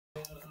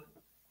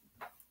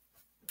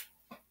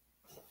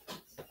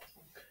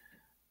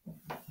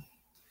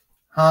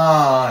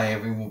Hi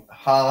everyone.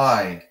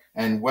 Hi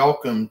and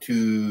welcome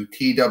to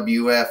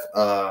TWF.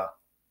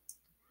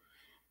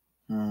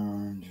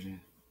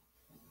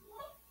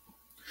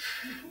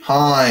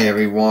 Hi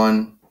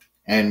everyone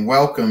and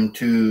welcome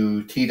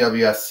to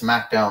TWF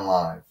Smackdown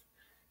Live.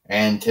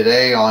 And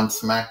today on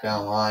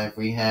Smackdown Live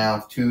we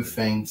have two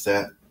things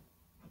that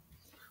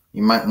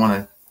you might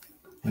want to.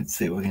 Let's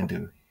see what we can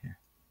do here.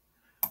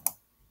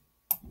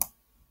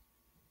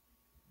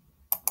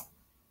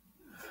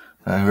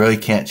 I really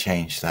can't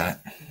change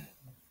that.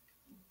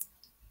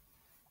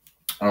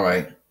 All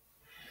right.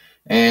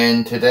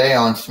 And today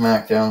on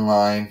SmackDown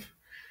Live,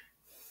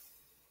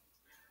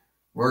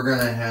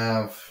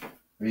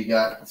 we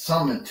got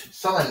some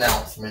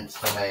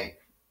announcements to make.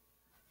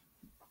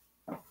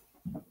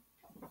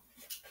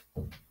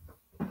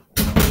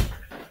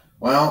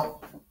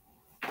 Well,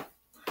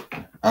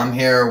 I'm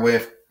here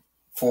with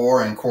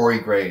Four and Corey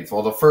Graves.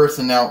 Well, the first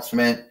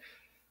announcement,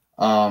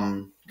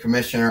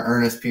 Commissioner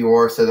Ernest P.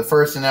 Orr said the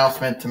first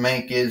announcement to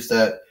make is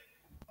that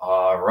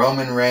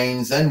Roman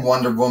Reigns and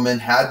Wonder Woman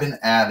have been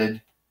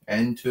added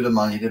into the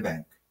Money to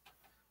Bank.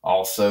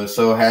 Also,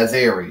 so has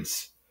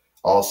Aries.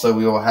 Also,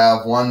 we will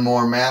have one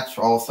more match.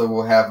 Also,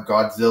 we'll have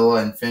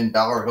Godzilla and Finn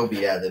Balor. He'll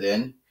be added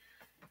in.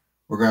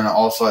 We're going to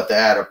also have to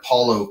add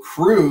Apollo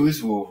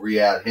Crews. We'll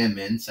re-add him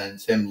in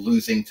since him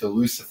losing to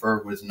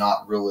Lucifer was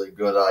not really a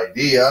good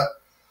idea.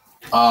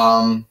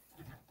 And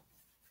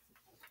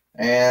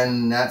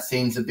that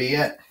seems to be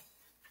it.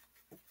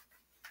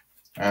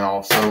 And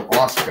also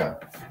Asuka.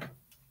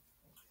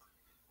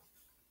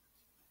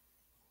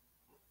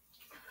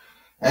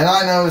 And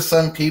I know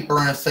some people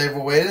are going to say,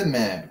 well, wait a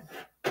minute.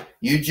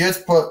 You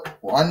just put,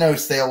 I know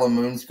Sailor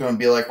Moon's going to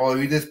be like, well,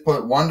 you just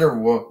put Wonder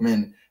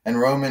Woman and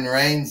Roman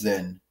Reigns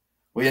in.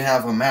 We didn't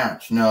have a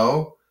match.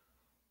 No.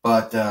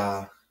 But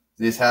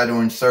this had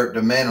to insert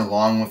the men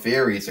along with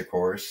Aries, of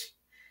course.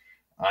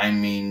 I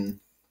mean,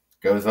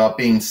 goes without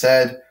being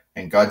said.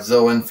 And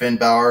Godzilla and Finn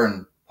Balor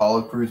and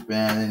Apollo Crews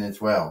band in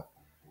as well.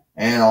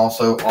 And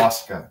also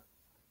Asuka.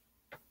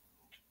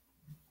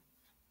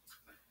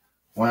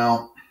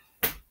 Well,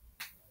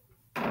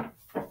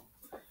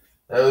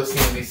 those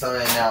seem to be some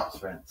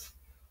announcements.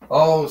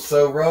 Oh,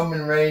 so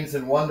Roman Reigns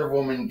and Wonder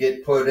Woman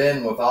get put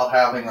in without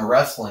having a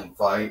wrestling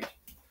fight.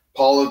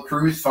 Apollo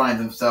Crews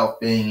finds himself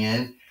being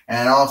in,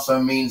 and it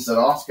also means that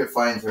Asuka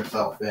finds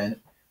herself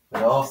in.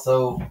 But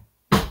also,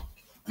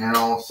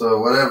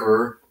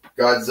 whatever,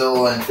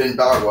 Godzilla and Finn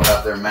Balor will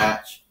have their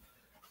match,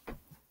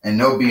 and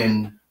they're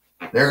going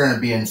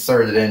to be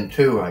inserted in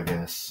too, I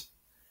guess.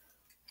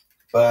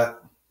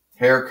 But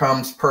here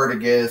comes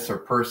Perdigus or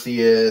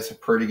Perseus or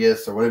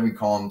Perdigus or whatever you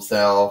call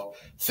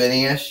himself,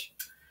 Phineas.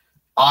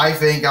 I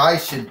think I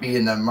should be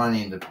in the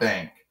Money in the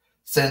Bank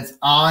since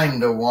I'm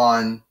the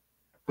one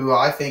who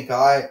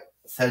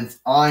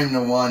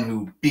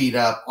beat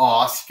up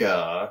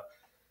Asuka,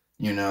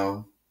 you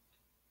know.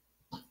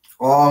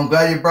 Well, I'm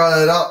glad you brought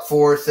it up,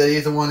 for said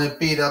he's the one that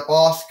beat up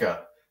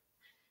Asuka.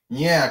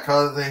 Yeah,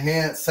 because of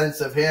the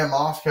sense of him,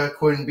 Asuka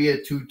couldn't be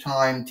a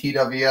two-time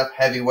TWF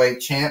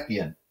heavyweight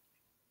champion.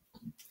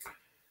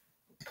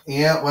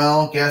 Yeah,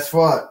 well, guess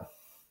what?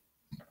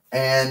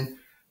 And,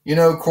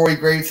 Corey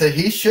Graves said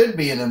he should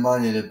be in the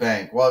Money in the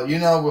Bank. Well,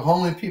 with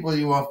how many people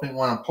you want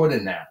to put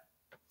in that?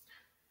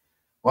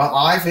 Well,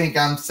 I think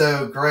I'm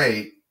so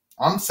great.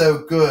 I'm so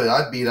good,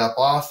 I beat up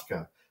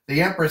Asuka.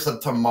 The Empress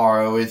of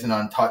Tomorrow isn't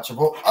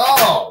untouchable.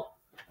 Oh!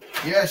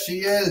 Yeah,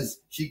 she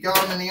is. She got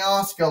him in the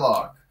Asuka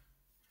lock.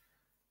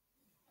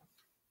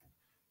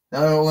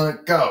 Now let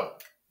it go.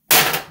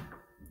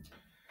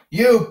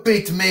 You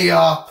beat me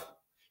up.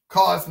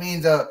 Caused me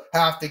to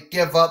have to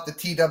give up the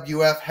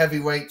TWF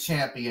Heavyweight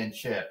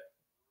Championship.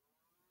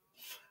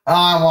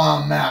 I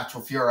want a match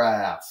with your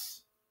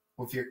ass.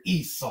 With your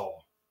Esau.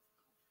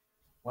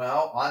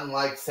 Well,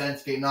 unlike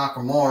Sensuke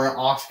Nakamura,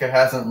 Asuka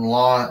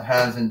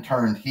hasn't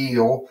turned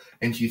heel,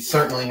 and she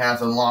certainly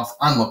hasn't lost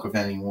unlook with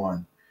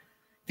anyone.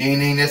 Do you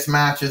think this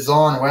match is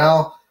on?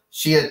 Well,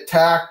 she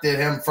attacked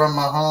him from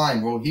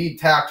behind. Well, he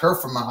attacked her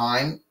from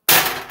behind.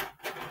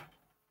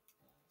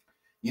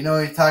 He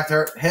attacked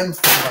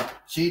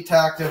she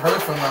attacked her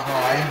from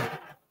behind.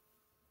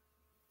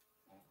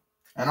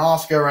 And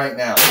Asuka right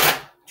now,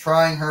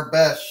 trying her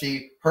best.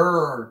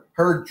 Her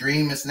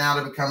dream is now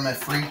to become a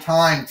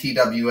three-time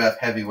TWF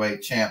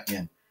heavyweight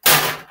champion.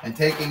 And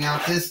taking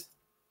out this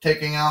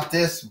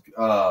Esau.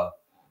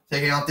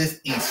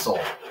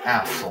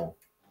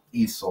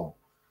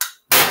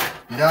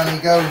 And down he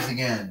goes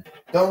again.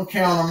 Don't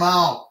count him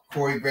out,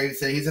 Corey Graves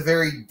said. He's a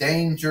very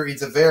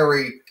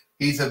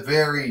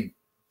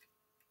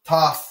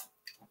tough,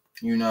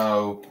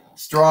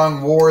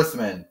 strong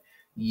warsman.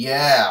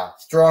 Yeah,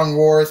 strong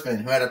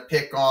warsman who had to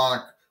pick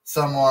on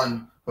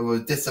someone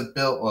with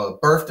a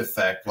birth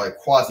defect like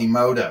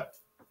Quasimodo.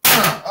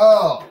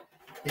 Oh,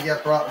 he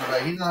got brought in the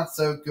way. He's not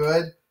so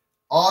good.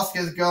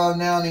 Asuka's going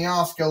down the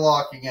Asuka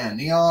lock again.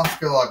 The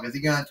Asuka lock. Is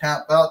he going to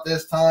tap out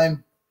this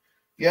time?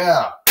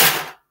 Yeah.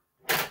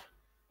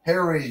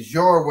 Here is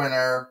your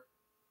winner,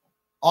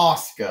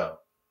 Asuka.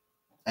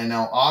 And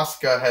now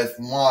Asuka has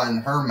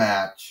won her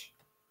match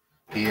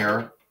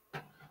here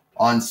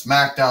on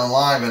SmackDown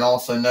Live, and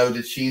also know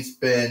that she's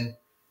been,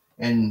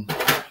 and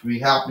we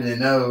happen to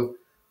know,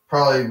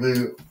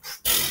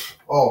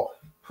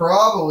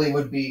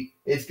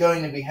 is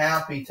going to be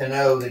happy to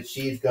know that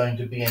she's going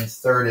to be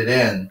inserted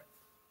in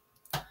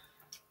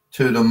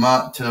to the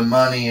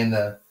money in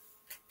the,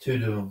 to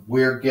the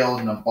Weird Guild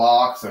in the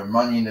Box, or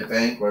Money in the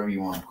Bank, whatever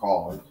you want to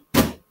call it.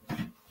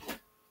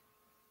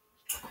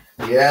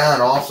 Yeah,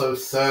 and also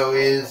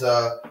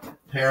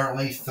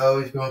apparently is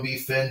going to be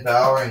Finn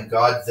Balor and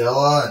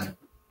Godzilla, and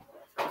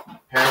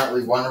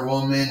apparently Wonder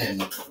Woman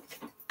and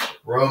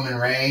Roman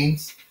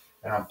Reigns,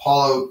 and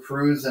Apollo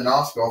Crews and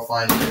Asuka will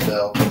find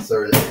themselves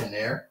inserted in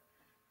there.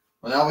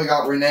 Well, now we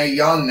got Renee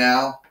Young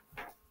now.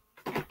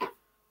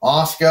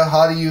 Asuka,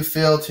 how do you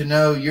feel to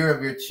know you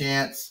have your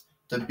chance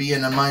to be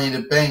in the Money in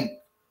the Bank,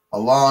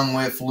 along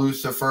with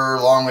Lucifer,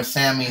 along with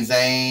Sami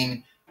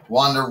Zayn,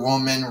 Wonder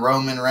Woman,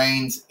 Roman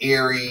Reigns,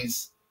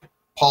 Aries,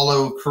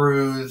 Apollo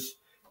Crews,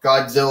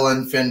 Godzilla,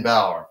 and Finn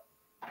Balor?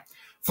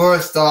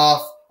 First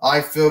off,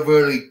 I feel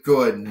really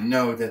good to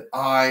know that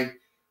I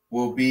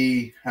will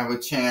have a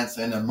chance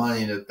in the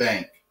Money in the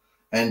Bank,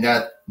 and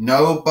that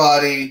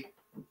nobody,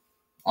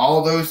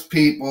 all those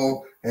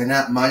people in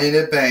that Money in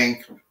the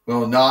Bank,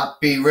 will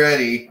not be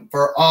ready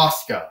for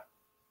Asuka.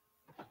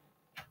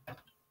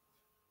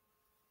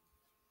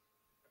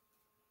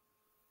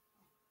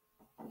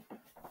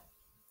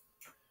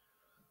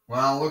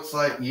 Well, looks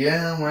like,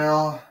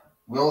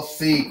 we'll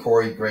see,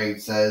 Corey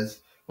Graves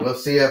says. We'll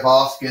see if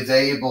Asuka is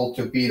able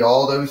to beat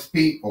all those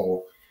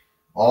people,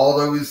 all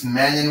those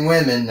men and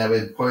women that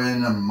would put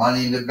in the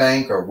Money in the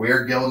Bank or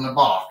Weird Guild in the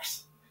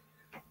Box.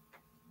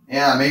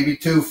 Yeah, maybe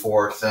 2,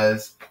 Forrest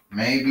says.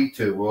 Maybe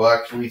 2. We'll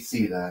actually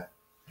see that.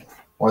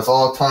 Well, it's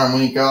all the time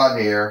we got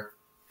here.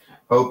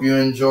 Hope you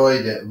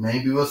enjoyed it.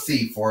 Maybe we'll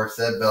see, Forrest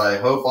said, but I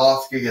hope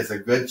Asuka gets a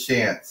good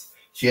chance.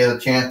 She has a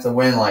chance to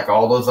win like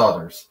all those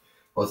others.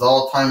 Well, it's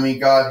all the time we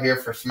got here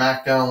for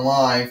SmackDown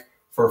Live.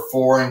 For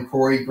 4 and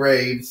Corey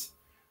Graves,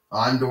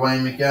 I'm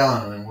Dwayne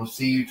McAllen, and we'll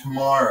see you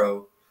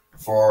tomorrow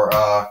for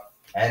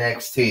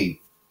NXT.